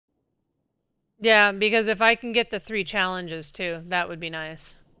Yeah, because if I can get the 3 challenges too, that would be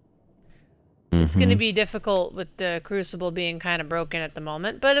nice. It's going to Mm-hmm. be difficult with the Crucible being kind of broken at the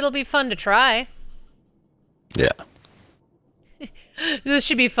moment, but it'll be fun to try. Yeah. This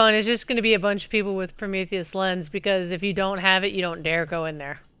should be fun. It's just going to be a bunch of people with Prometheus lens, because if you don't have it, you don't dare go in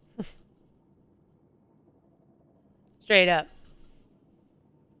there. Straight up.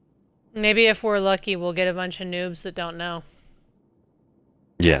 Maybe if we're lucky, we'll get a bunch of noobs that don't know.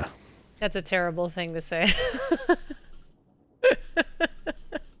 Yeah. That's a terrible thing to say.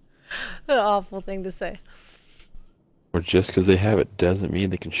 An awful thing to say. Or just because they have it doesn't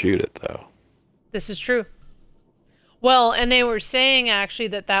mean they can shoot it, though. This is true. Well, and they were saying actually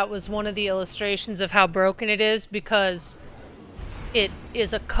that that was one of the illustrations of how broken it is, because it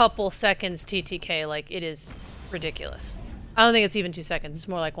is a couple seconds TTK. Like, it is ridiculous. I don't think it's even 2 seconds. It's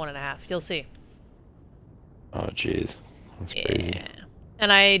more like 1.5. You'll see. Oh, jeez. That's crazy. Yeah.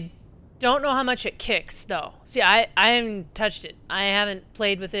 And I don't know how much it kicks, though. See, I haven't touched it. I haven't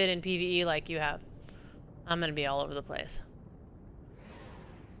played with it in PvE like you have. I'm gonna be all over the place.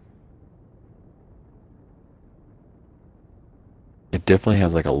 It definitely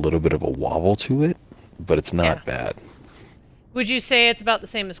has like a little bit of a wobble to it, but it's Yeah. not bad. Would you say it's about the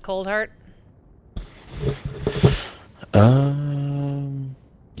same as Cold Heart?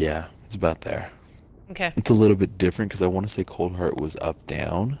 Yeah, it's about there. Okay. It's a little bit different because I want to say Cold Heart was up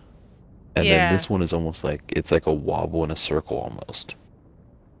down, and then Yeah. this one is almost like it's like a wobble in a circle almost.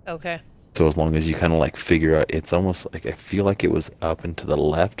 Okay. So as long as you kind of like figure out, it's almost like I feel like it was up and to the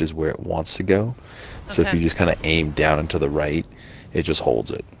left is where it wants to go. So if Okay. you just kind of aim down and to the right, it just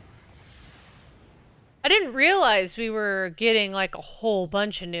holds it. I didn't realize we were getting like a whole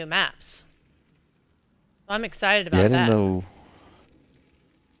bunch of new maps. I'm excited Yeah, I about didn't that. know.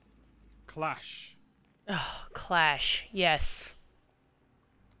 Clash. Oh, Clash. Yes.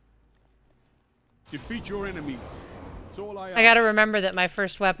 Defeat your enemies. That's all I I gotta ask. remember that my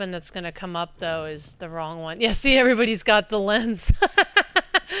first weapon that's gonna come up, though, is the wrong one. Yeah, see, everybody's got the lens.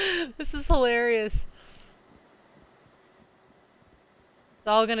 This is hilarious. It's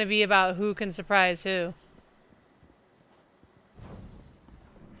all gonna be about who can surprise who.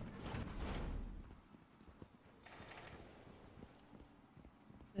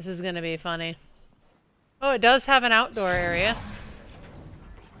 This is gonna be funny. Oh, it does have an outdoor area.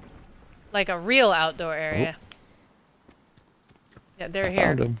 Like a real outdoor area. Yeah, they're I here.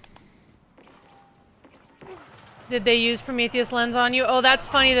 found him. Did they use Prometheus lens on you? Oh, that's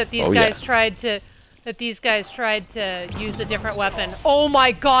funny that these Oh, guys yeah. tried to use a different weapon. Oh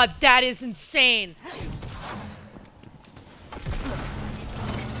my god, that is insane.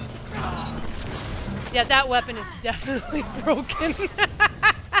 Yeah, that weapon is definitely broken.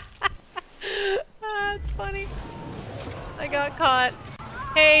 That's funny. I got caught.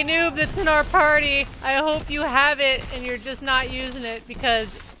 Hey, noob that's in our party. I hope you have it and you're just not using it,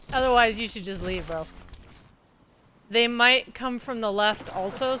 because otherwise you should just leave, bro. They might come from the left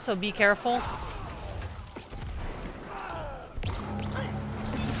also, so be careful.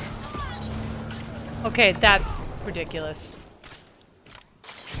 Okay, that's ridiculous.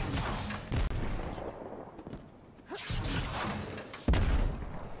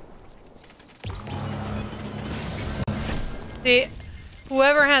 See,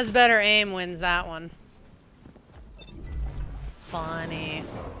 whoever has better aim wins that one. Funny.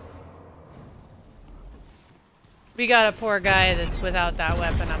 We got a poor guy that's without that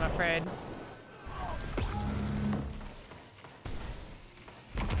weapon, I'm afraid.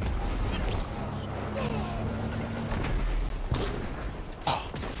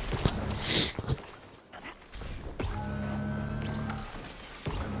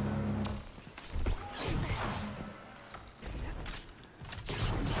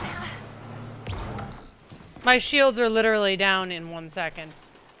 My shields are literally down in 1 second.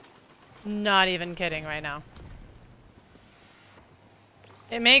 Not even kidding right now.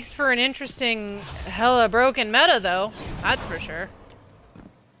 It makes for an interesting, hella broken meta, though. That's for sure.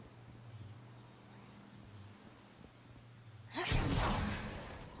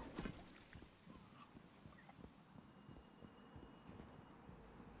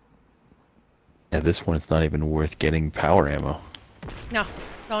 Yeah, this one it's not even worth getting power ammo. No,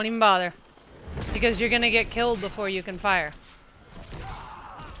 don't even bother. Because you're gonna get killed before you can fire.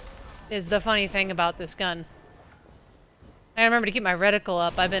 Is the funny thing about this gun. I remember to keep my reticle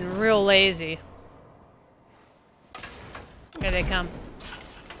up. I've been real lazy. Here they come.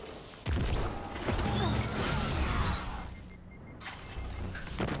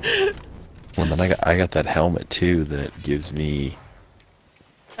 Well, then I got that helmet too that gives me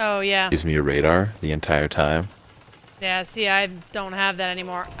Oh, yeah. a radar the entire time. Yeah, see, I don't have that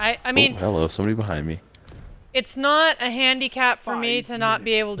anymore. I mean, Oh, hello, somebody behind me. it's not a handicap for me 5 to not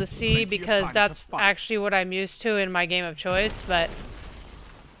be minutes. able to see Plenty of because time to that's fight. actually what I'm used to in my game of choice, but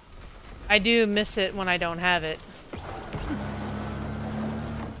I do miss it when I don't have it.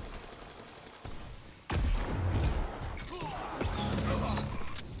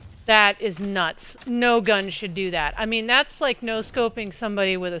 That is nuts. No gun should do that. I mean, that's like no-scoping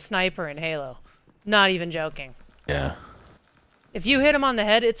somebody with a sniper in Halo. Not even joking. Yeah. If you hit him on the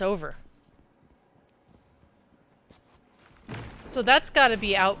head, it's over. So that's got to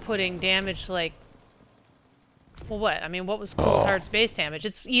be outputting damage like... Well, what? I mean, what was Cold Heart's base damage?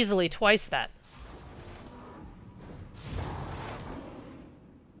 It's easily twice that.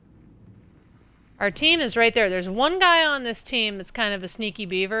 Our team is right there. There's one guy on this team that's kind of a sneaky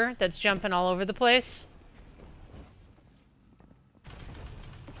beaver that's jumping all over the place.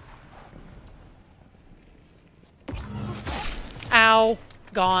 Ow.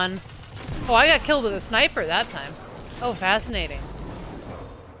 Gone. Oh, I got killed with a sniper that time. Oh, fascinating.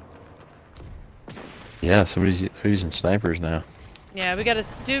 Yeah, they're using snipers now. Yeah, we gotta...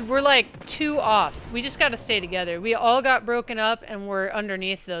 Dude, we're like 2 off. We just gotta stay together. We all got broken up and we're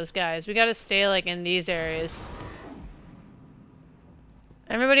underneath those guys. We gotta stay like in these areas.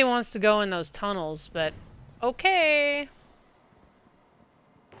 Everybody wants to go in those tunnels, but... Okay.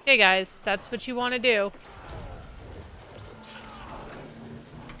 Hey guys, that's what you want to do.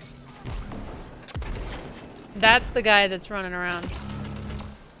 That's the guy that's running around.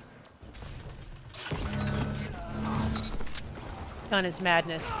 Gun is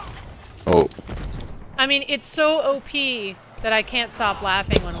madness. Oh. I mean, it's so OP that I can't stop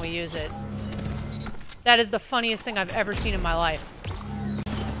laughing when we use it. That is the funniest thing I've ever seen in my life.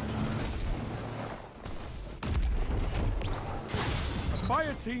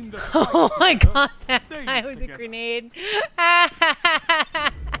 Fire team that Oh fights my together god, that stays guy with a together. grenade.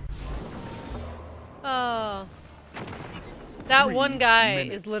 Oh. That 3 one guy is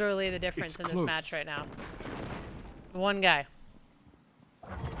minutes. literally the difference It's in this match close. right now. The one guy.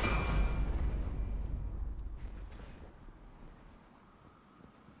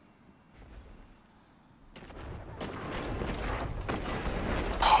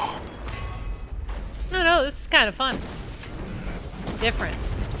 No, this is kind of fun. Different.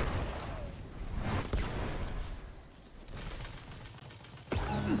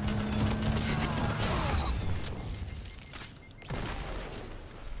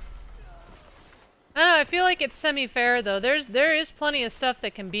 I don't know, I feel like it's semi-fair though. There is plenty of stuff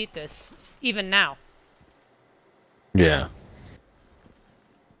that can beat this, even now. Yeah.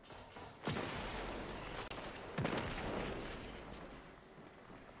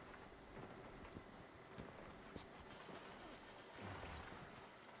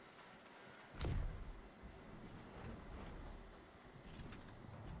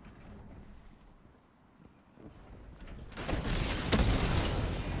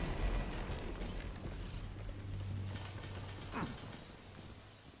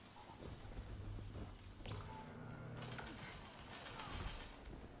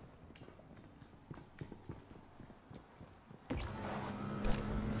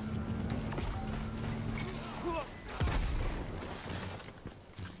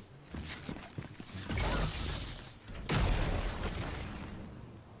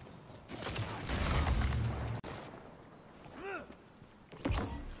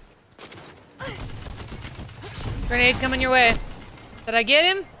 Grenade coming your way. Did I get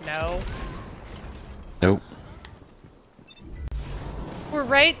him? No. Nope. We're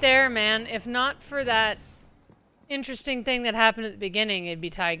right there, man. If not for that interesting thing that happened at the beginning, it'd be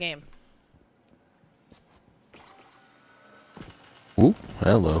tie game. Ooh,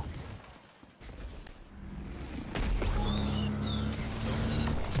 hello.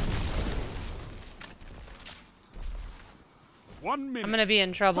 One minute. I'm gonna be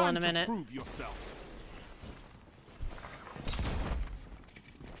in trouble Time in a to minute. prove yourself.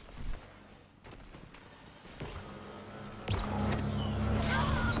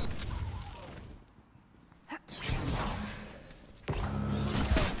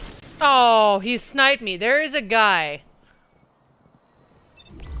 Oh, he sniped me. There is a guy.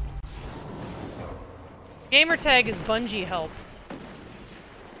 Gamertag is Bungie help.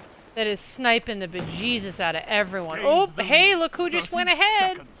 That is sniping the bejesus out of everyone. Gains Oh, the hey, lead. look who just 30 went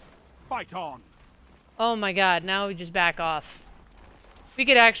ahead. seconds. Fight on. Oh my god, now we just back off. We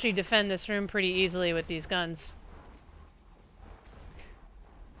could actually defend this room pretty easily with these guns.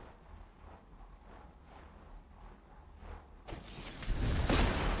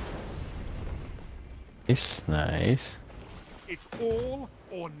 It's nice. It's all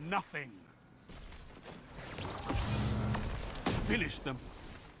or nothing. Finish them.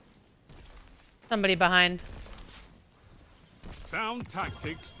 Somebody behind. Sound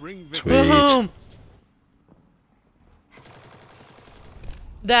tactics bring Sweet. victory. Boom!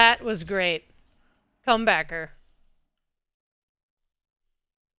 That was great. Comebacker.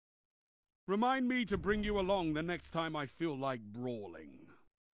 Remind me to bring you along the next time I feel like brawling.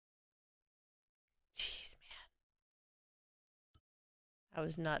 Jeez, man. That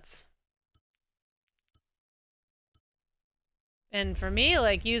was nuts. And for me,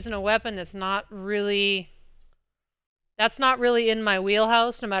 like, using a weapon that's not really in my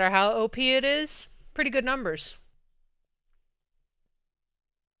wheelhouse, no matter how OP it is, pretty good numbers.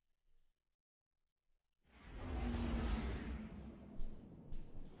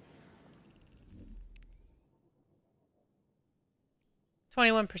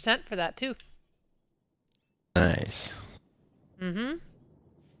 %21 for that too. Nice. Mm-hmm.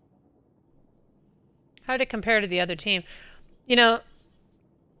 How did it compare to the other team? You know,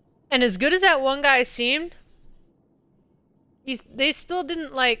 and as good as that one guy seemed, they still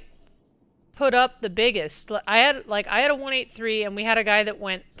didn't, like, put up the biggest. I had a 183 and we had a guy that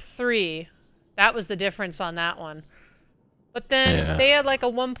went 3. That was the difference on that one. But then they had like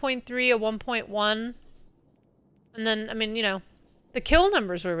a 1.3, a 1.1. And then, I mean, you know, the kill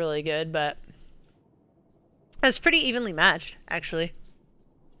numbers were really good, but it was pretty evenly matched, actually.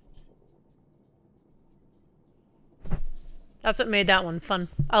 That's what made that one fun.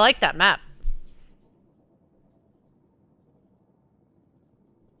 I like that map.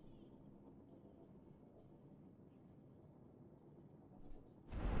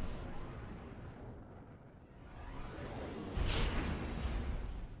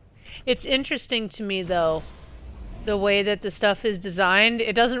 It's interesting to me, though, the way that the stuff is designed.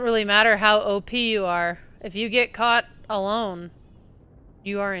 It doesn't really matter how OP you are. If you get caught alone,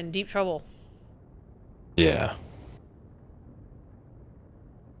 you are in deep trouble. Yeah.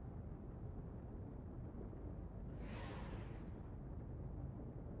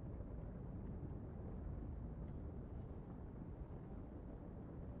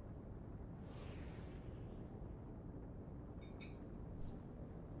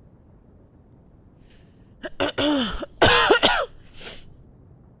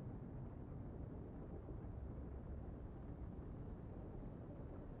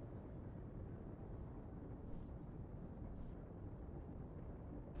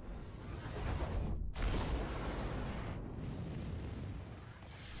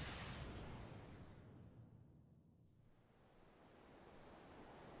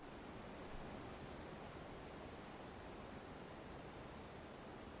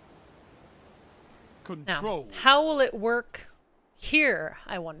 Control. Now, how will it work here,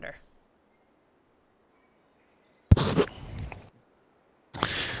 I wonder?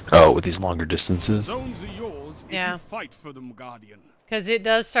 Oh, with these longer distances? Zones are yours if Yeah. you fight for them, Guardian. Because it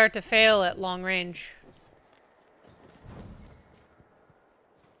does start to fail at long range.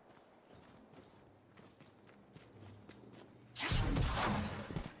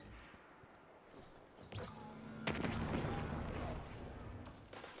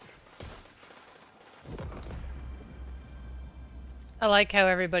 I like how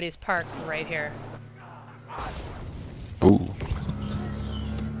everybody's parked right here. Ooh.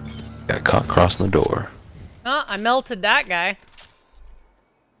 Got caught crossing the door. Oh, I melted that guy.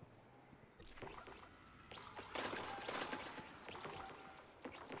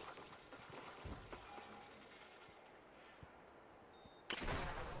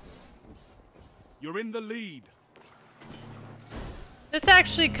 You're in the lead. This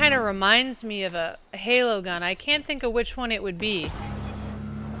actually kind of reminds me of a Halo gun. I can't think of which one it would be.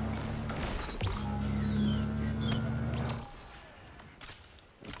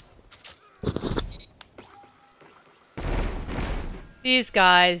 These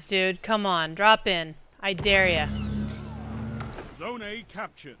guys, dude, come on, drop in. I dare ya. Zone A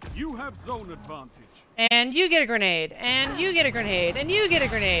captured. You have zone advantage. And you get a grenade, and you get a grenade, and you get a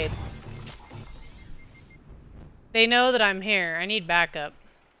grenade. They know that I'm here. I need backup.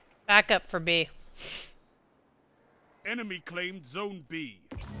 Backup for B. Enemy claimed zone B.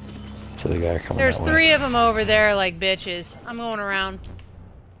 So the guy coming There's that way. 3 of them over there like bitches. I'm going around.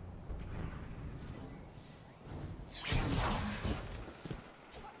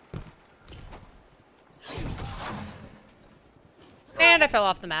 And I fell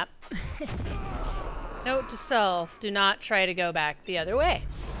off the map. Note to self, do not try to go back the other way.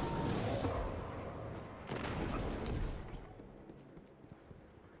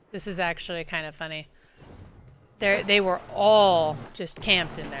 This is actually kind of funny. They were all just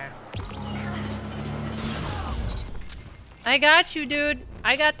camped in there. I got you, dude.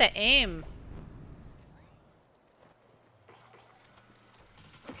 I got the aim.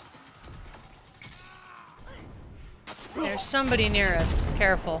 There's somebody near us.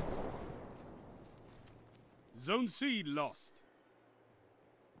 Careful. Zone C lost.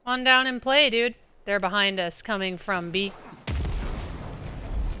 Come on down and play, dude. They're behind us, coming from B.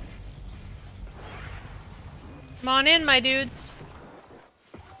 Come on in, my dudes.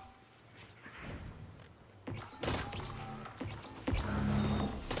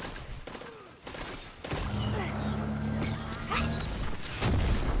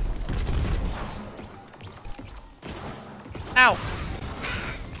 Ow.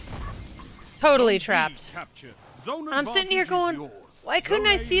 Totally trapped. I'm sitting here going, why couldn't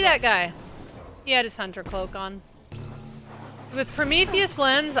I see that guy? He had his hunter cloak on. With Prometheus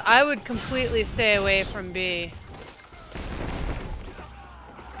lens, I would completely stay away from B.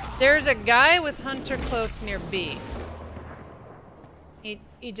 There's a guy with hunter cloak near B. He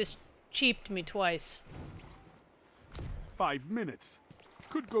just cheaped me twice. 5 minutes.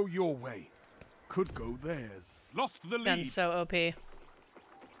 Could go your way. Could go theirs. Lost the lead. Gun's so OP.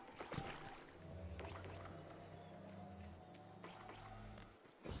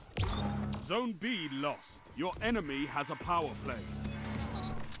 Zone B lost. Your enemy has a power play.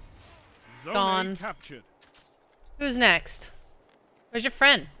 Zone Gone. A captured. Who's next? Where's your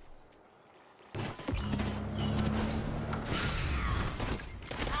friend?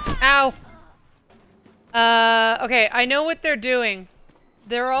 Ow! Okay, I know what they're doing.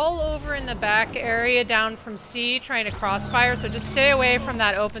 They're all over in the back area down from C trying to crossfire, so just stay away from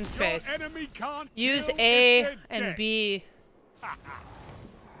that open space. Your enemy can't Use kill A if they're and dead. B.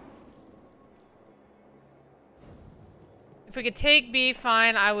 If we could take B,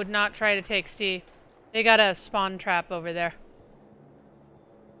 fine. I would not try to take C. They got a spawn trap over there.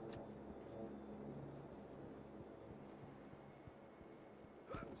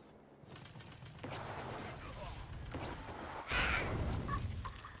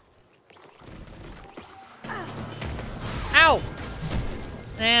 Ow!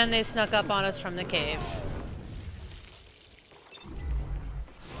 And they snuck up on us from the caves.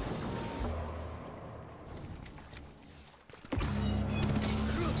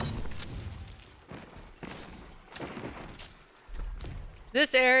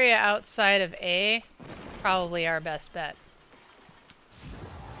 This area outside of A, probably our best bet.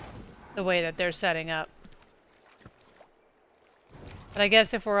 The way that they're setting up. But I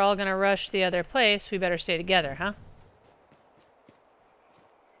guess if we're all gonna rush the other place, we better stay together, huh?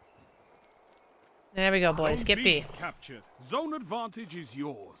 There we go, boys. Zone Get B. captured. Zone advantage is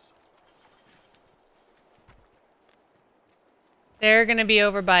yours. They're gonna be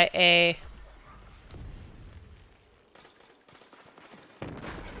over by A.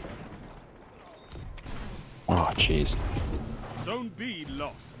 Oh, jeez. Zone B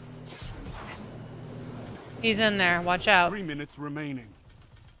lost. He's in there. Watch out. 3 minutes remaining.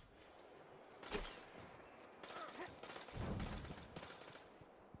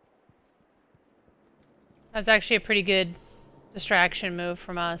 That's actually a pretty good distraction move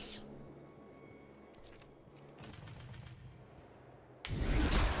from us.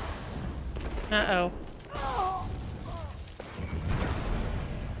 Uh-oh.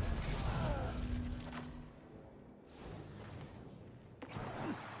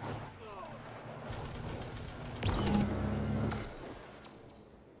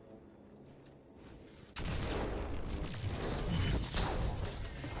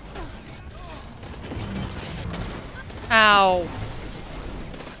 Ow.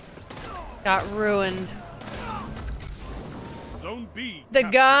 Got ruined. Zone B The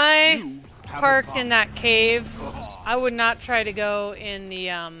captured. guy You have parked in advantage. that cave. I would not try to go in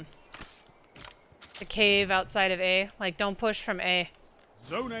the cave outside of A. Like, don't push from A.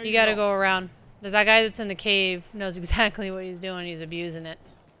 Zone A You gotta lost. go around. There's that guy that's in the cave knows exactly what he's doing. He's abusing it.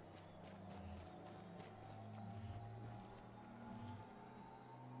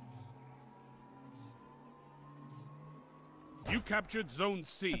 You captured Zone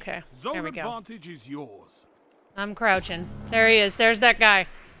C. Okay, Zone there we go. advantage is yours. I'm crouching. There he is. There's that guy.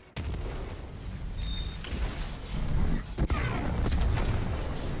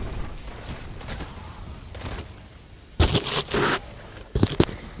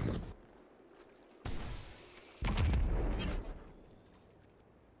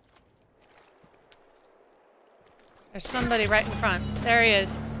 There's somebody right in front. There he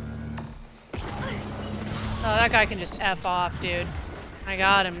is. Oh, that guy can just F off, dude. I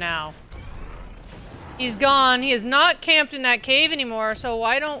got him now. He's gone. He is not camped in that cave anymore, so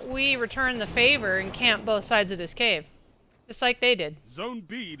why don't we return the favor and camp both sides of this cave? Just like they did. Zone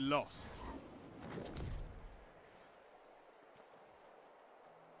B lost.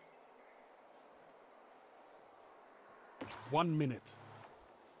 One minute.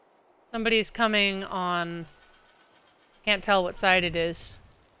 Somebody's coming on Can't tell what side it is.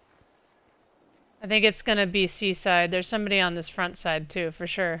 I think it's gonna be seaside. There's somebody on this front side too, for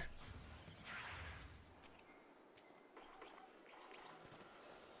sure.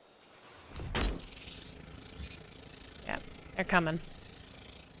 Yeah, they're coming.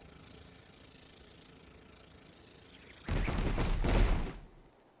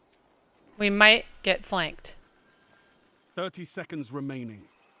 We might get flanked. 30 seconds remaining.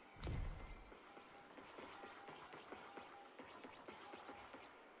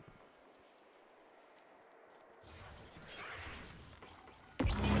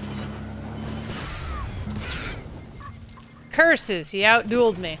 Curses, he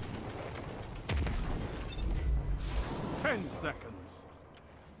outdueled me. 10 seconds.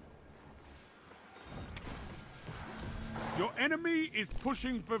 Your enemy is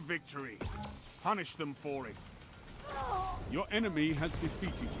pushing for victory. Punish them for it. Your enemy has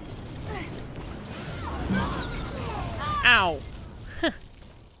defeated you. Ow.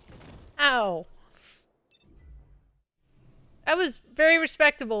 Ow. That was very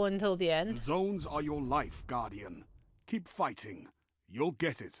respectable until the end. The zones are your life, Guardian. Keep fighting. You'll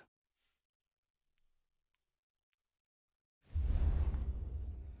get it.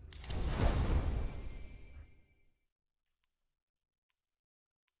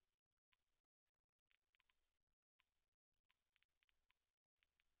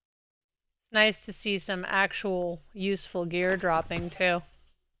 Nice to see some actual useful gear dropping too.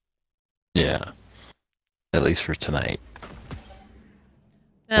 Yeah. At least for tonight.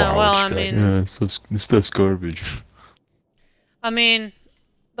 No, Or well, I'll I just be like, mean, this stuff's garbage. I mean,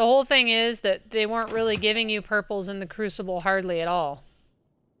 the whole thing is that they weren't really giving you purples in the Crucible hardly at all.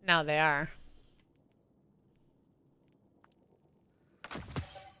 Now they are.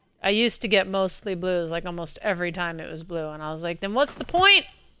 I used to get mostly blues, like almost every time it was blue, and I was like, then what's the point?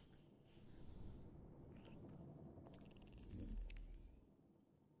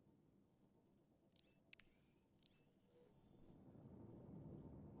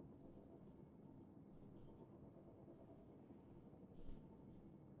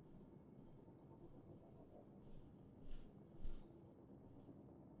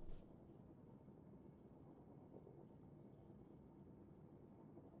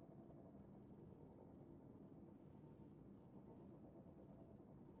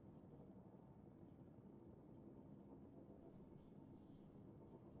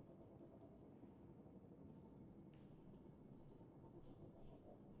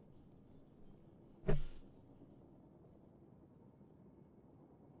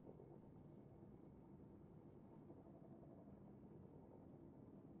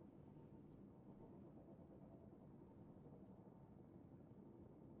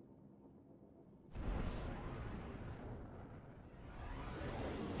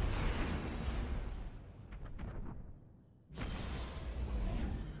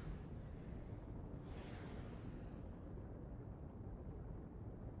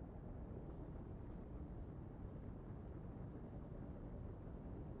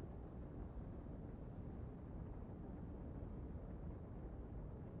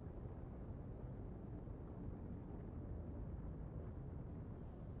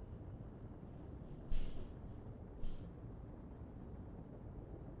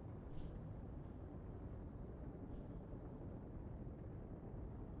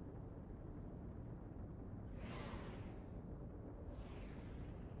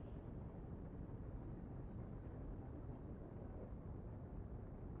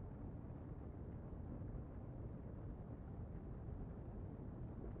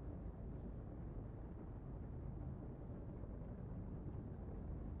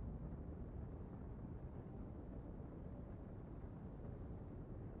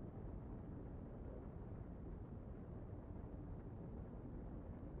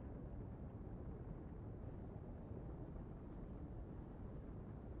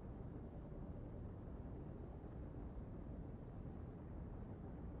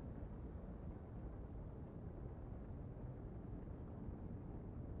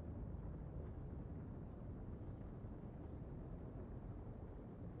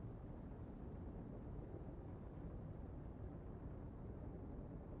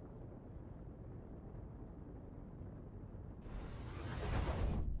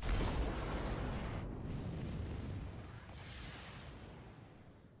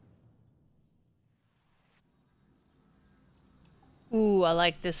 Ooh, I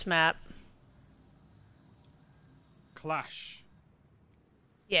like this map. Clash.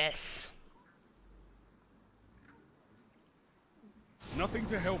 Yes. Nothing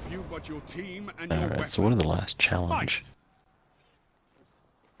to help you but your team and your Alright, weapon. so what are the last challenge? Fight.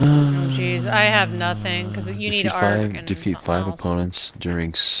 Oh, jeez, I have nothing because you need arc and defeat something 5 else. opponents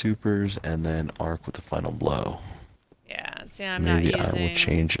during supers and then arc with the final blow. Yeah, see, I'm not Maybe using. I will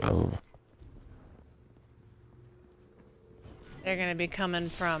change over. They're gonna be coming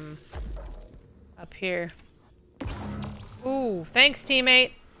from up here. Ooh, thanks,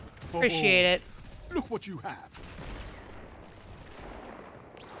 teammate. Appreciate it. Look what you have.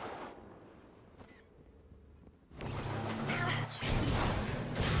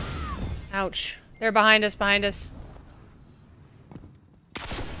 Ouch. They're behind us, behind us.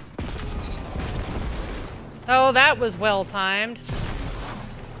 Oh, that was well timed.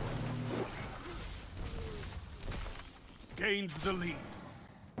 Gained the lead.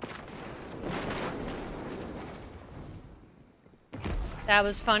 That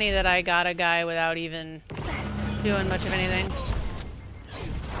was funny that I got a guy without even doing much of anything.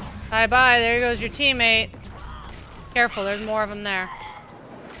 Bye-bye, there goes your teammate. Careful, there's more of them there.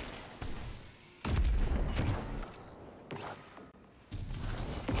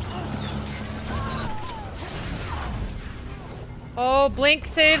 Oh, Blink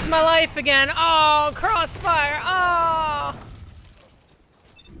saves my life again. Oh, crossfire. Oh.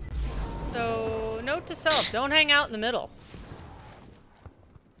 So, note to self, don't hang out in the middle.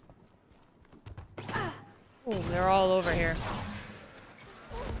 Ooh, they're all over here.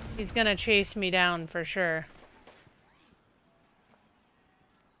 He's gonna chase me down for sure.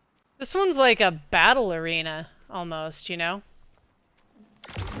 This one's like a battle arena, almost, you know?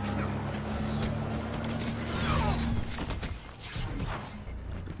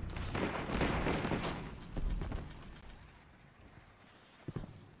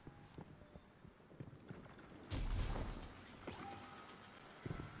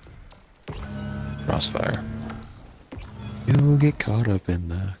 Crossfire. You get caught up in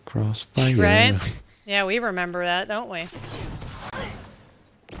the crossfire. Right? Yeah, we remember that, don't we?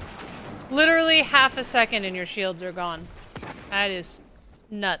 Literally half a second and your shields are gone. That is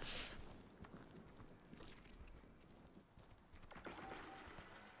nuts.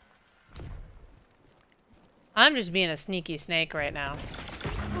 I'm just being a sneaky snake right now.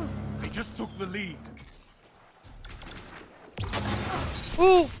 They just took the lead.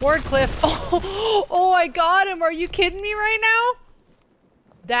 Ooh, ward cliff. Oh, I got him. Are you kidding me right now?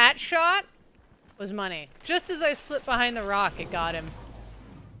 That shot was money. Just as I slipped behind the rock, it got him.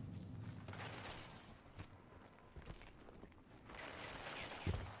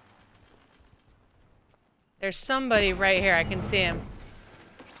 There's somebody right here. I can see him.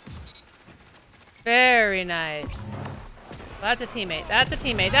 Very nice. That's a teammate. That's a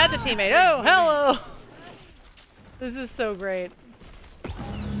teammate. That's a teammate. Oh, hello. This is so great.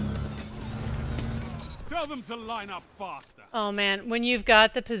 Tell them to line up faster. Oh man, when you've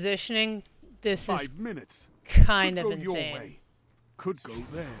got the positioning, this is 5 minutes. kind Could of go your insane. way. Could go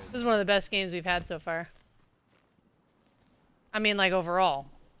theirs. This is one of the best games we've had so far. I mean, like, overall.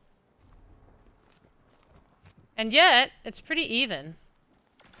 And yet, it's pretty even.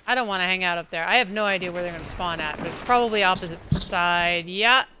 I don't want to hang out up there. I have no idea where they're going to spawn at, but it's probably opposite side.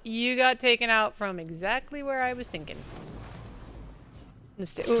 Yeah, you got taken out from exactly where I was thinking.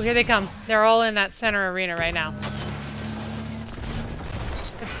 Ooh, here they come. They're all in that center arena right now.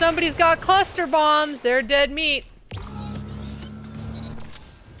 If somebody's got cluster bombs, they're dead meat.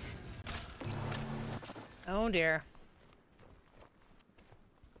 Oh dear.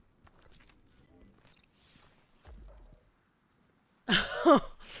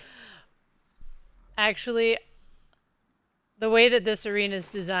 Actually, the way that this arena is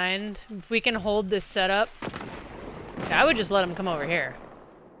designed, if we can hold this setup, I would just let them come over here.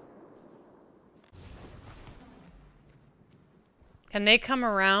 Can they come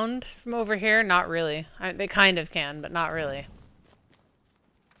around from over here? Not really. They kind of can, but not really.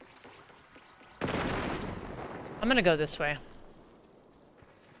 I'm gonna go this way.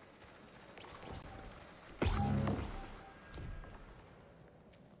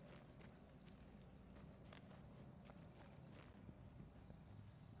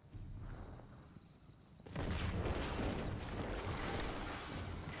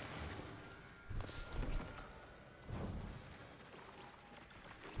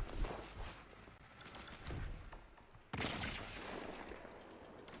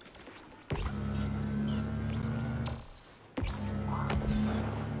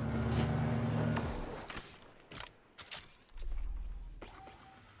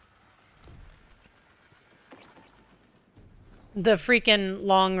 The freaking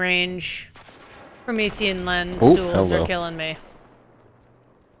long-range Promethean lens duels are killing me.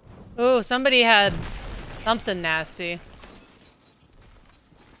 Oh, somebody had something nasty.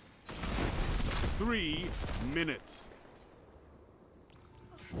 3 minutes.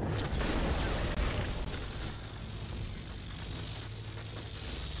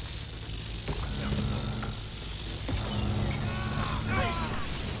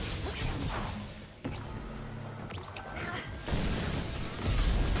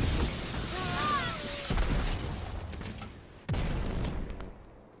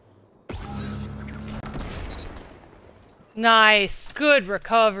 Nice. Good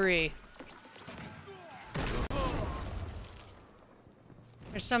recovery.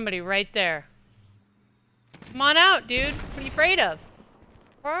 There's somebody right there. Come on out, dude. What are you afraid of?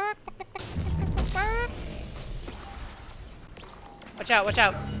 Watch out, watch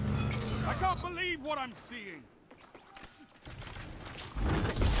out. I can't believe what I'm seeing.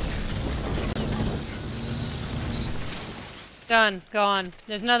 Done. Gone.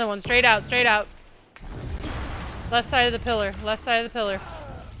 There's another one. Straight out, straight out. Left side of the pillar. Left side of the pillar.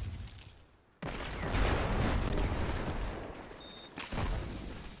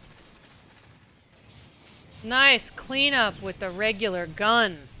 Nice cleanup with the regular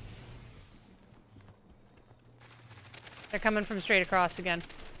gun. They're coming from straight across again.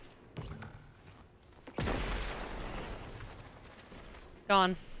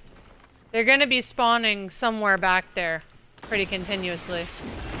 Gone. They're gonna be spawning somewhere back there pretty continuously.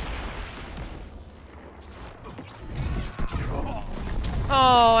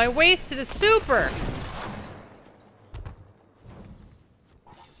 Oh, I wasted a super!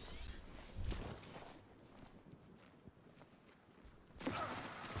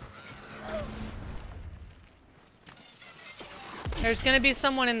 There's gonna be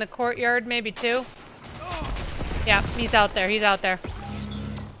someone in the courtyard, maybe two. Yeah, he's out there, he's out there.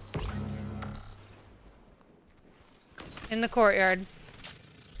 In the courtyard.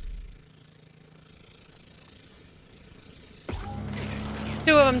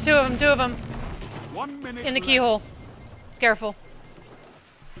 Two of them, two of them, two of them. 1 minute In the left. keyhole. Careful.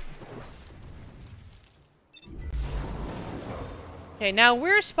 Okay, now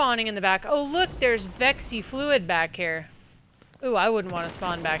we're spawning in the back. Oh, look, there's Vexy fluid back here. Ooh, I wouldn't want to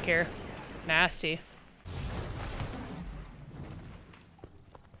spawn back here. Nasty.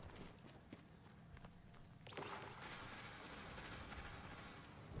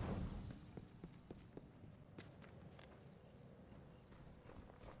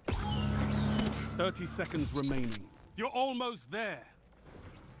 "30 seconds remaining. You're almost there.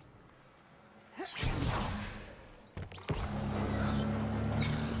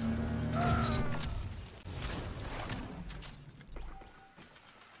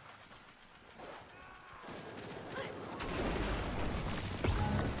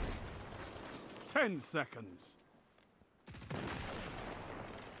 "10 seconds.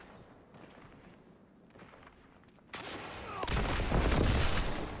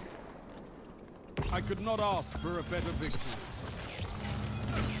 I could not ask for a better victory.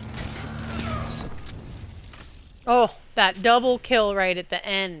 Oh, that double kill right at the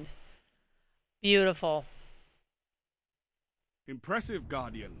end. Beautiful. Impressive,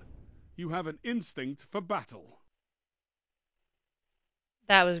 Guardian. You have an instinct for battle.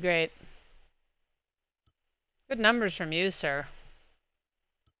 That was great. Good numbers from you, sir.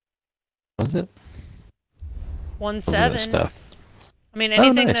 Was it? 1-7. Stuff. I mean,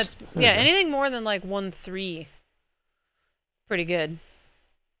 anything nice. that's... Yeah, anything more than like 1-3. Pretty good.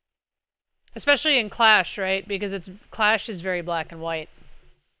 Especially in Clash, right? Because Clash is very black and white.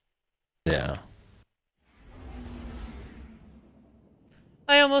 Yeah.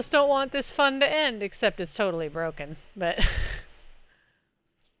 I almost don't want this fun to end, except it's totally broken. But...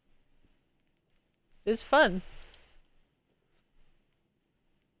 it's fun.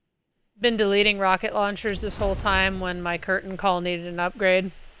 Been deleting rocket launchers this whole time when my curtain call needed an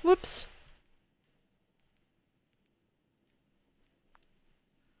upgrade. Whoops.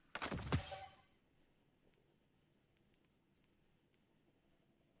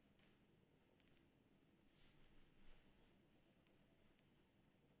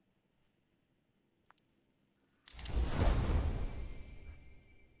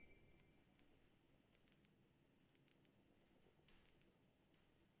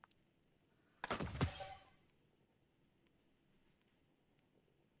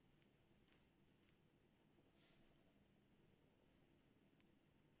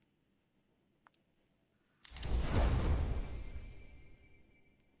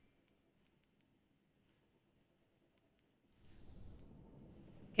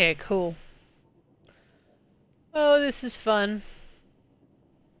 Okay, cool. Oh, this is fun.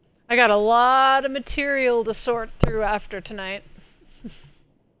 I got a lot of material to sort through after tonight.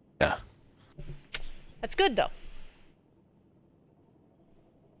 Yeah. That's good, though.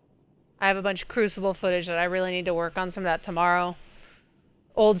 I have a bunch of Crucible footage that I really need to work on some of that tomorrow.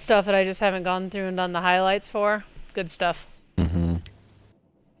 Old stuff that I just haven't gone through and done the highlights for. Good stuff. Mm-hmm.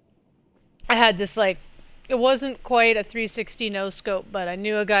 I had this, like, it wasn't quite a 360 no-scope, but I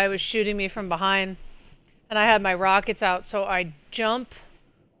knew a guy was shooting me from behind. And I had my rockets out, so I jump.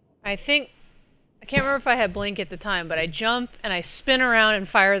 I can't remember if I had blink at the time, but I jump and I spin around and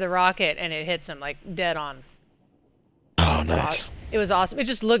fire the rocket and it hits him, like, dead on. Oh, Oh, nice. It was awesome. It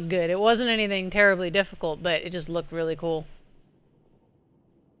just looked good. It wasn't anything terribly difficult, but it just looked really cool.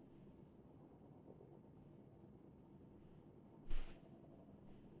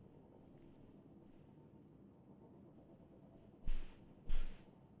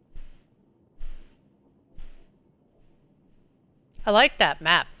 I like that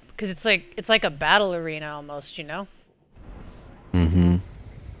map because it's like a battle arena almost, you know? Mm-hmm.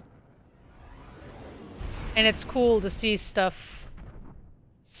 And it's cool to see stuff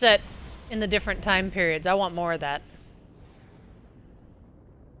set in the different time periods. I want more of that.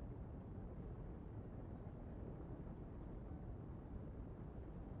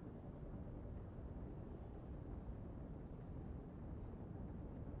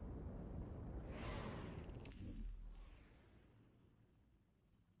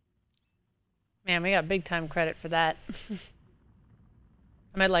 Man, we got big time credit for that.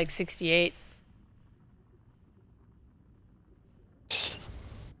 I'm at like 68.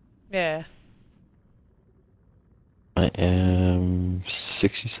 Yeah. I am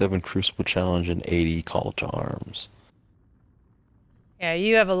 67 Crucible Challenge and 80 Call to Arms. Yeah,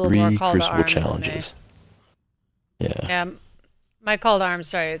 you have a little 3 more call to Crucible arms challenges. Than me. Yeah. Yeah, my call to arms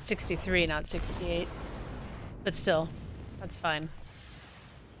started at 63, not 68. But still, that's fine.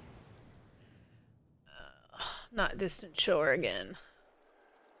 Not distant shore again.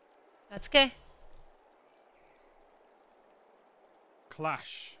 That's okay.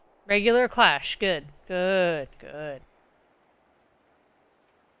 Clash. Regular clash. Good. Good. Good.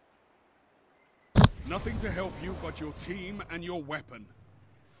 Nothing to help you but your team and your weapon.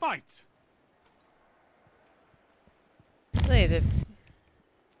 Fight! Really, the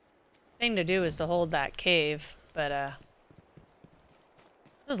thing to do is to hold that cave, but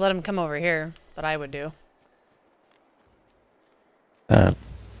just let him come over here. That I would do.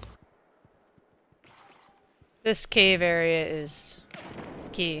 This cave area is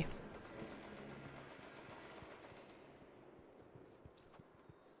key.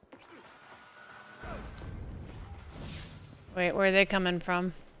 Wait, where are they coming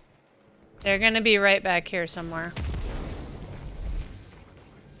from? They're gonna be right back here somewhere.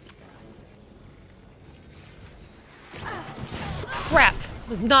 Crap!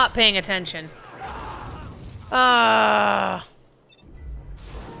 Was not paying attention. Ah.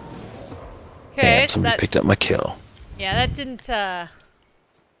 Okay, Damn, somebody picked up my kill. Yeah, that didn't it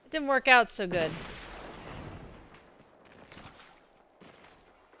didn't work out so good.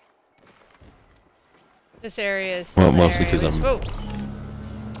 This area is Well, mostly because I'm... Oh.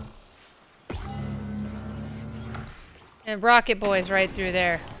 And Rocket Boy's right through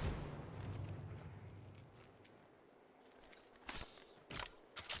there.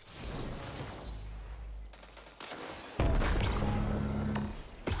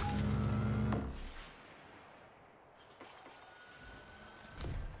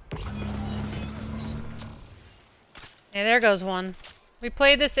 Hey, there goes one. We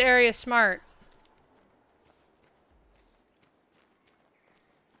played this area smart.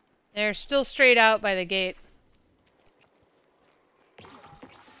 They're still straight out by the gate.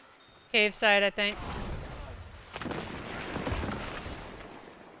 Cave side, I think.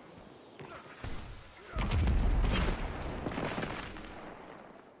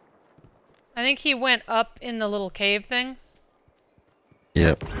 I think he went up in the little cave thing.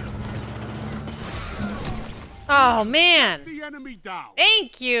 Yep. Oh, man! The enemy down.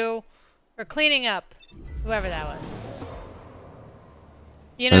 Thank you for cleaning up, whoever that was.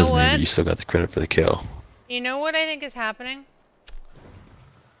 You know what? Maybe you still got the credit for the kill. You know what I think is happening?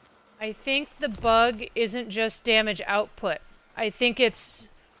 I think the bug isn't just damage output. I think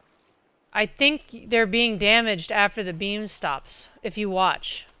they're being damaged after the beam stops, if you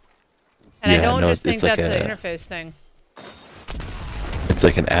watch. And Yeah, I don't no, just think it's like that's an a- interface thing. It's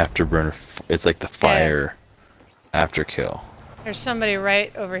like an afterburner. It's like the fire after kill. There's somebody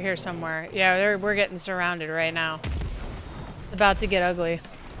right over here somewhere. Yeah, we're getting surrounded right now. It's about to get ugly.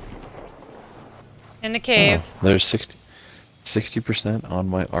 In the cave. Oh, there's 60% on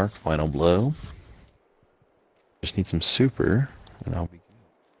my arc final blow. Just need some super, and I'll be good.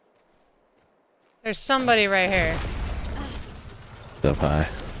 There's somebody right here. Up high.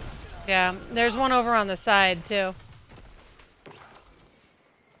 Yeah, there's one over on the side too.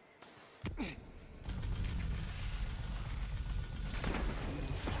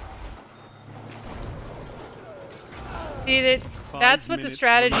 See, that's what the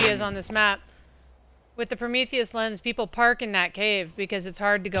strategy is on this map. With the Prometheus lens, people park in that cave because it's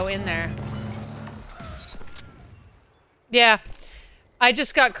hard to go in there. Yeah, I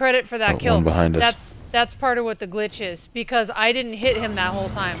just got credit for that kill. One behind us. That's part of what the glitch is, because I didn't hit him that whole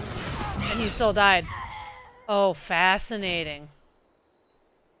time, and he still died. Oh, fascinating.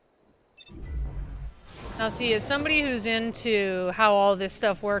 Now see, as somebody who's into how all this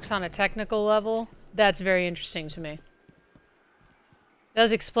stuff works on a technical level, that's very interesting to me.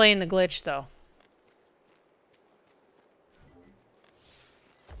 Does explain the glitch, though.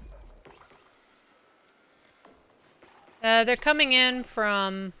 They're coming in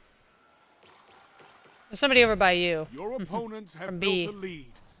from... There's somebody over by you. Your opponents have B. built a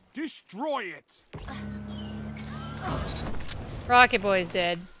lead. Destroy it! Rocket Boy's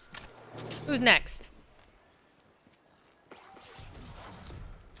dead. Who's next?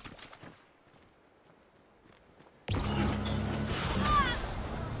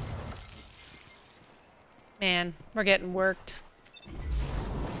 Man, we're getting worked.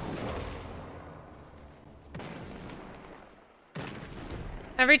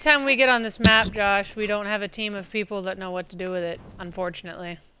 Every time we get on this map, Josh, we don't have a team of people that know what to do with it,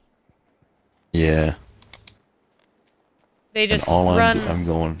 unfortunately. Yeah. They just and all run... I'm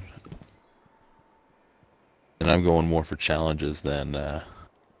going... And I'm going more for challenges than, Well,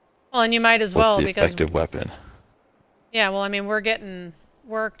 and you might as well, what's the because... effective weapon? Yeah, well, I mean, we're getting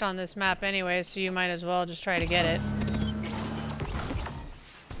worked on this map anyway, so you might as well just try to get it.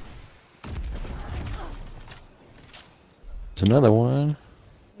 There's another one.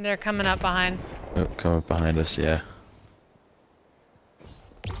 They're coming up behind. Oh, come up behind us, yeah.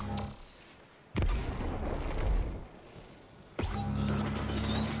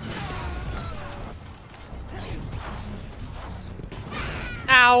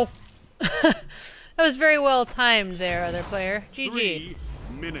 Ow! That was very well timed there, other player. GG. 3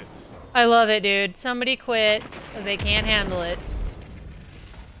 minutes. I love it, dude. Somebody quit. They can't handle it.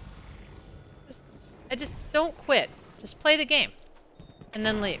 I just don't quit. Just play the game. And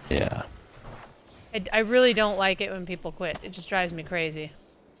then leave. Yeah. I really don't like it when people quit. It just drives me crazy.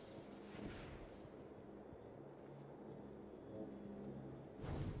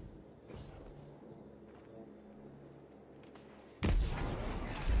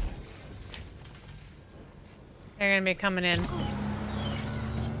 They're gonna be coming in.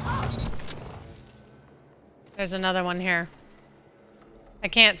 There's another one here. I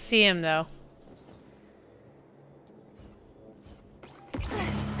can't see him though.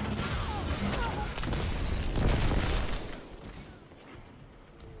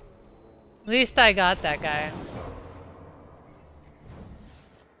 At least I got that guy.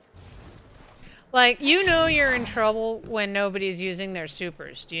 Like, you know you're in trouble when nobody's using their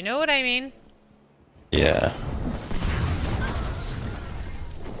supers. Do you know what I mean? Yeah.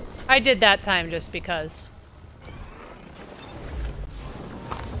 I did that time just because.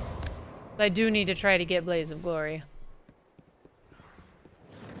 I do need to try to get Blaze of Glory.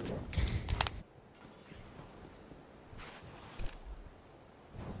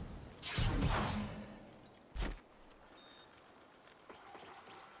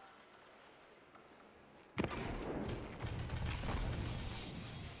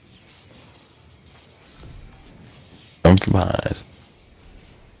 Come from behind.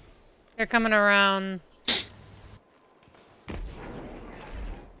 They're coming around.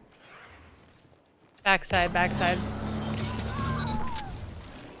 Backside, backside.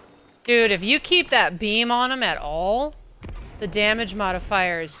 Dude, if you keep that beam on them at all, the damage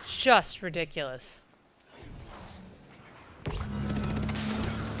modifier is just ridiculous.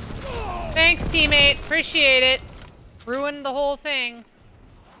 Thanks, teammate. Appreciate it. Ruined the whole thing.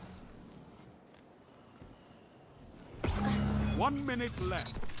 1 minute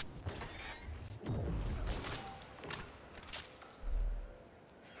left.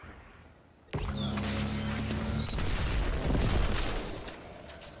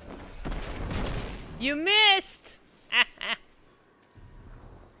 You missed!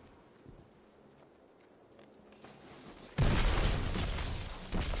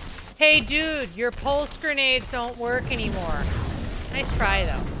 Hey dude, your pulse grenades don't work anymore. Nice try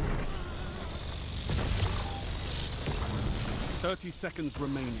though. 30 seconds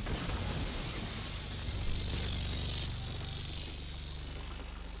remaining.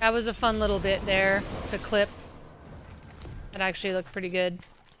 That was a fun little bit there to clip. That actually looked pretty good.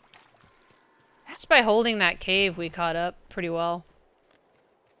 Just by holding that cave, we caught up pretty well.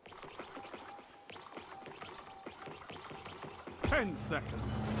 Ten seconds.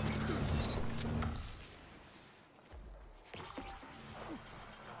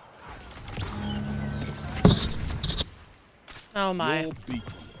 Oh my. You're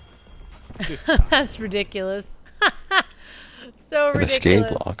beaten. This time. That's ridiculous. So An ridiculous.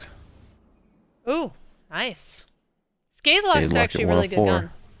 escape lock. Ooh, nice. Escape lock's Escape lock actually at a really good 104.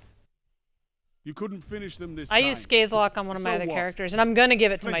 gun. You couldn't finish them this I time. used Scathewalk on one of my So other what? characters, and I'm gonna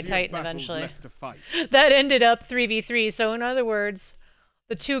give it to my Plenty of Titan battles eventually. left to fight. That ended up 3v3, so in other words,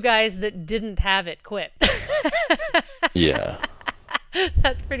 the two guys that didn't have it quit. Yeah.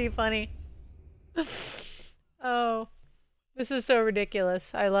 That's pretty funny. Oh, this is so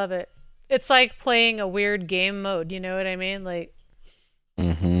ridiculous. I love it. It's like playing a weird game mode, you know what I mean? Like,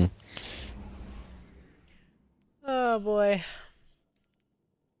 Mm-hmm. oh boy.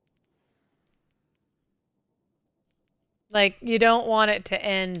 Like, you don't want it to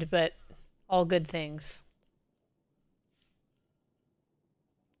end, but all good things.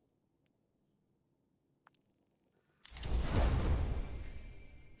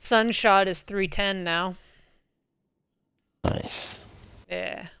 Sunshot is 310 now. Nice.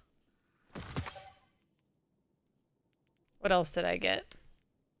 Yeah. What else did I get?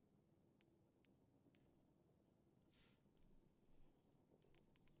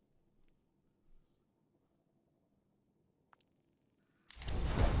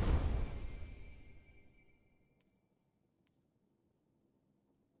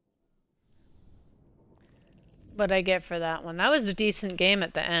 What'd I get for that one? That was a decent game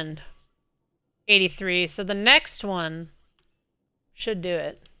at the end. 83. So the next one should do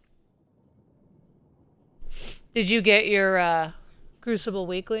it. Did you get your Crucible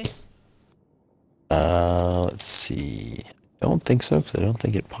Weekly? Let's see. Don't think so, because I don't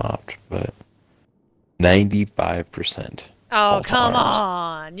think it popped, but 95%. Oh, come times.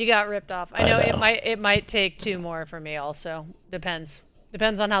 on. You got ripped off. I know, it might take 2 more for me also. Depends.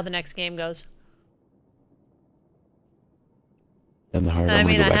 Depends on how the next game goes. And the hard, I I'm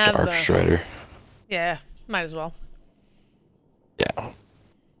mean, gonna go I back to have Arc the- Strider. Yeah, might as well. Yeah.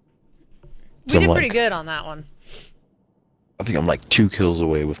 We So did I'm pretty like- good on that one. I think I'm like 2 kills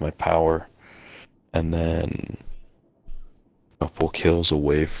away with my power, and then a couple kills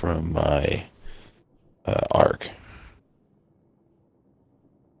away from my arc.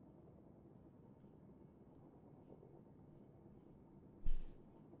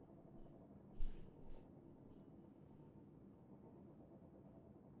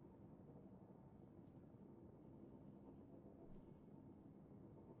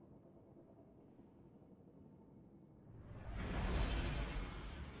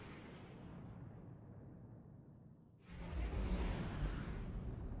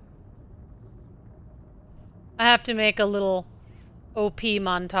 I have to make a little OP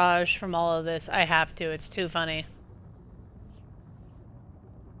montage from all of this. I have to. It's too funny.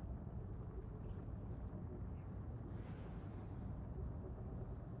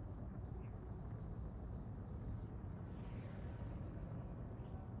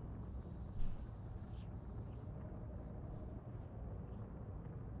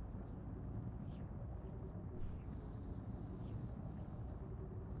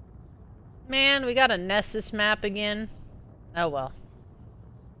 Man, we got a Nessus map again. Oh well.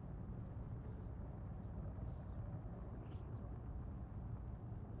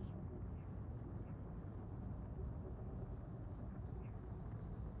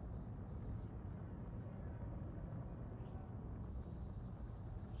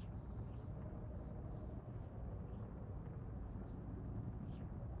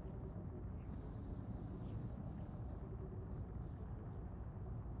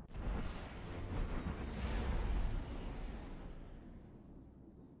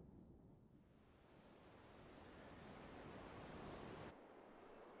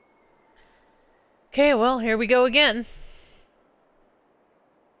 Okay, well, here we go again.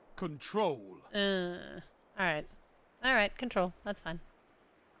 Control. Alright. Alright, control. That's fine.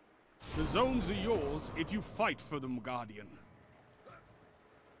 The zones are yours if you fight for them, Guardian.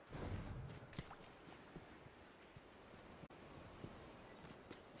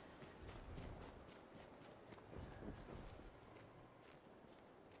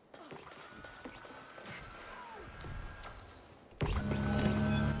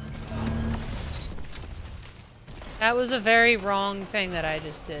 That was a very wrong thing that I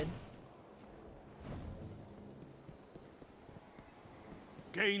just did.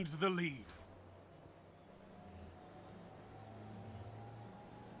 Gains the lead.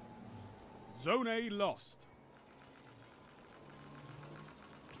 Zone A lost.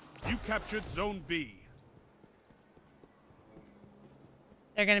 You captured Zone B.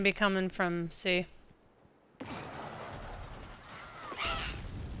 They're gonna be coming from C.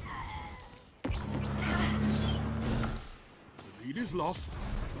 The lead is lost,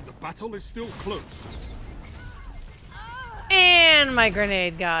 but the battle is still close. And my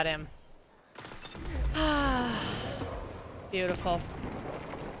grenade got him. Beautiful.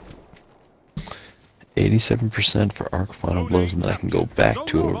 87% for arc final blows, and then I can go back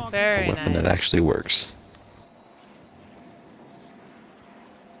to a Very weapon nice. that actually works.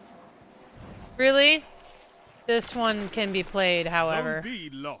 Really? This one can be played, however. Zone B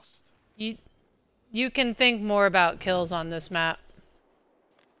lost. You can think more about kills on this map.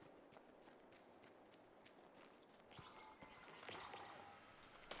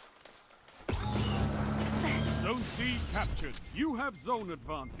 Zone C captured. You have zone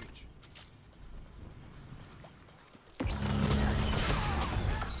advantage.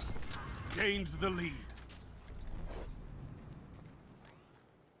 Gains the lead.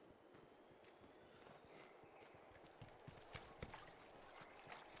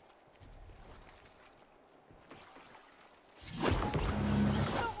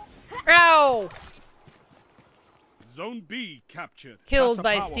 Ow! Zone B captured. Killed That's a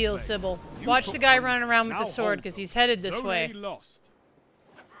by power Steel play. Sybil. You Watch took the guy one. running around with Now the sword, hold because them. he's headed this Zone way. A lost.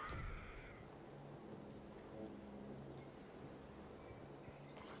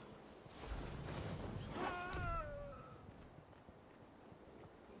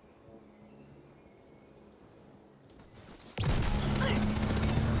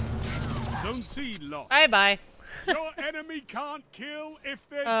 Zone C lost. Bye-bye. Your enemy can't kill if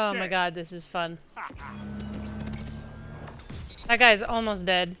they're Oh dead. my god, this is fun. That guy's almost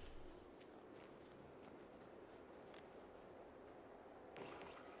dead.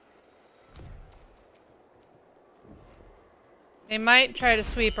 They might try to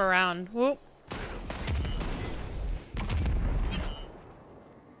sweep around. Whoop.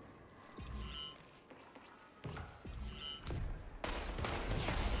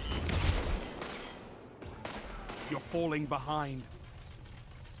 You're falling behind.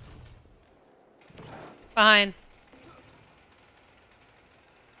 Behind.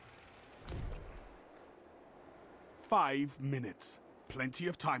 Five minutes. Plenty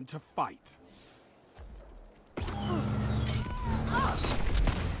of time to fight.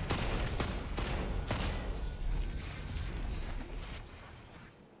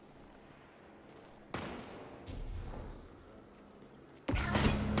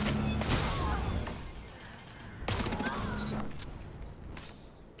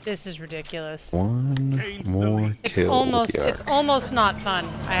 This is ridiculous. One Gains the more lead. kill with the arc. It's almost not fun,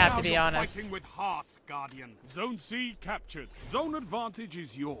 I have Now to be you're honest. Fighting with heart, Guardian. Zone C captured. Zone advantage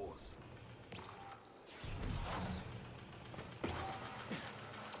is yours.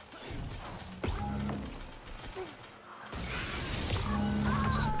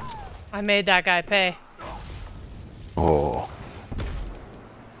 I made that guy pay. Oh,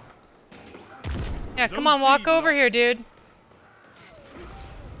 Yeah, Zone come on, walk C over lost. here, dude.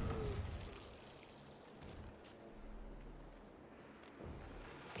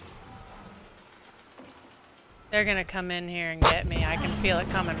 They're gonna come in here and get me. I can feel it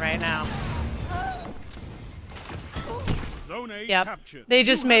coming right now. Zone A Yep. captured. They You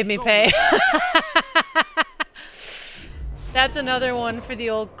just have made me zone pay. advantage. That's another one for the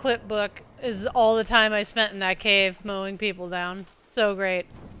old clip book, is all the time I spent in that cave mowing people down. So great.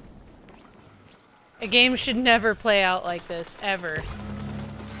 A game should never play out like this, ever.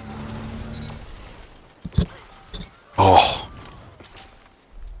 oh!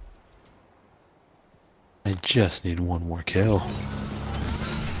 I just need one more kill.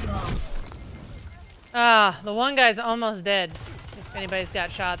 Ah, the one guy's almost dead, if anybody's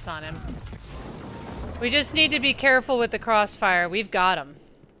got shots on him. We just need to be careful with the crossfire. We've got him.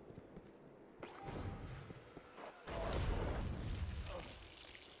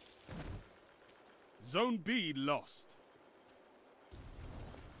 Zone B lost.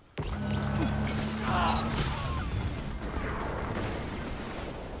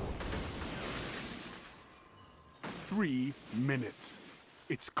 Three minutes.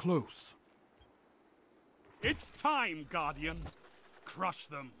 It's close. It's time, Guardian. Crush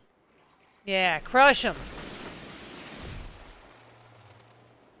them. Yeah, crush him.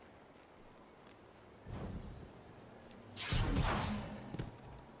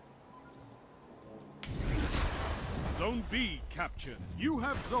 Zone B captured. You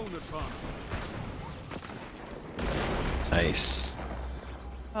have zone advantage. Nice.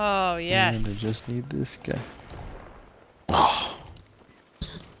 Oh, yes. And I just need this guy. Oh.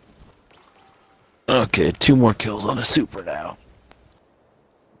 Okay, 2 more kills on a super now.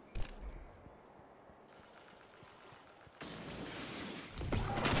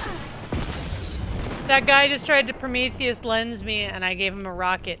 That guy just tried to Prometheus lens me, and I gave him a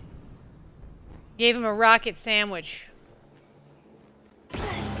rocket. Gave him a rocket sandwich.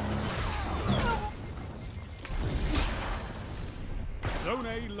 Zone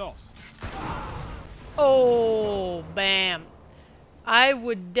A lost. Oh, bam. I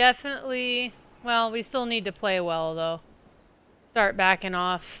would definitely Well, we still need to play well, though. Start backing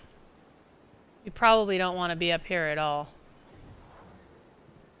off. We probably don't want to be up here at all.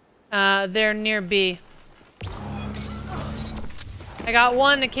 They're near B. I got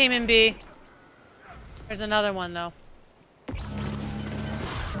one that came in B. There's another one, though.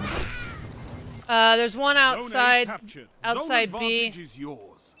 There's one outside B. Outside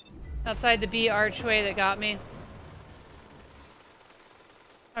the B archway that got me.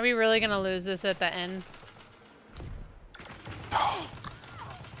 Are we really gonna lose this at the end?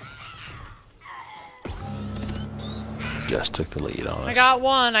 Just took the lead on us. I got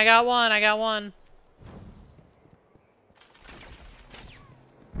one, I got one, I got one.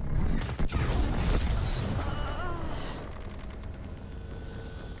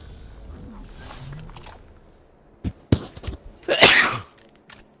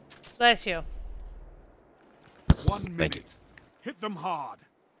 Bless you. 1 minute. Thank you. Hit them hard.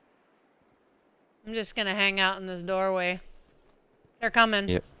 I'm just gonna hang out in this doorway. They're coming.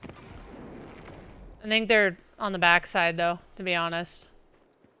 Yep. I think they're on the backside, though, to be honest.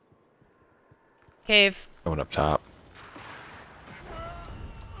 Cave. Going up top.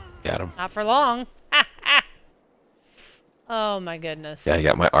 Got him. Not for long. Oh my goodness. Yeah, I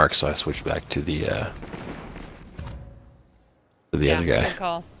got my arc, so I switched back to the other guy. Good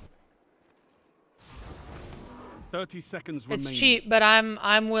call. 30 seconds It's remaining. cheap, but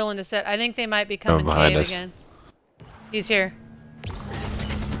I'm willing to set. I think they might be coming behind cave us. again. He's here.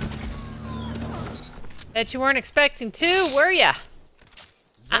 Bet you weren't expecting to, were ya?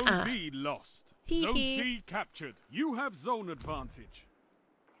 Zone B lost. Hee Zone hee. C captured. You have zone advantage.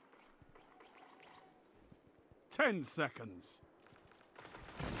 10 seconds.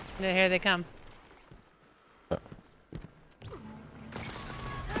 Here they come.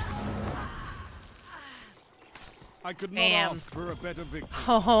 I could not Bam. ask for a better victory.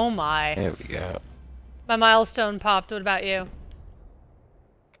 Oh my. There we go. My milestone popped. What about you?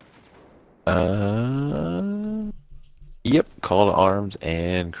 Yep. Call to arms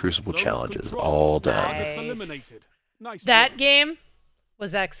and crucible Those challenges control all done. targets Nice. eliminated. Nice That work. game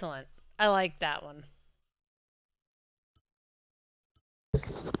was excellent. I liked that one.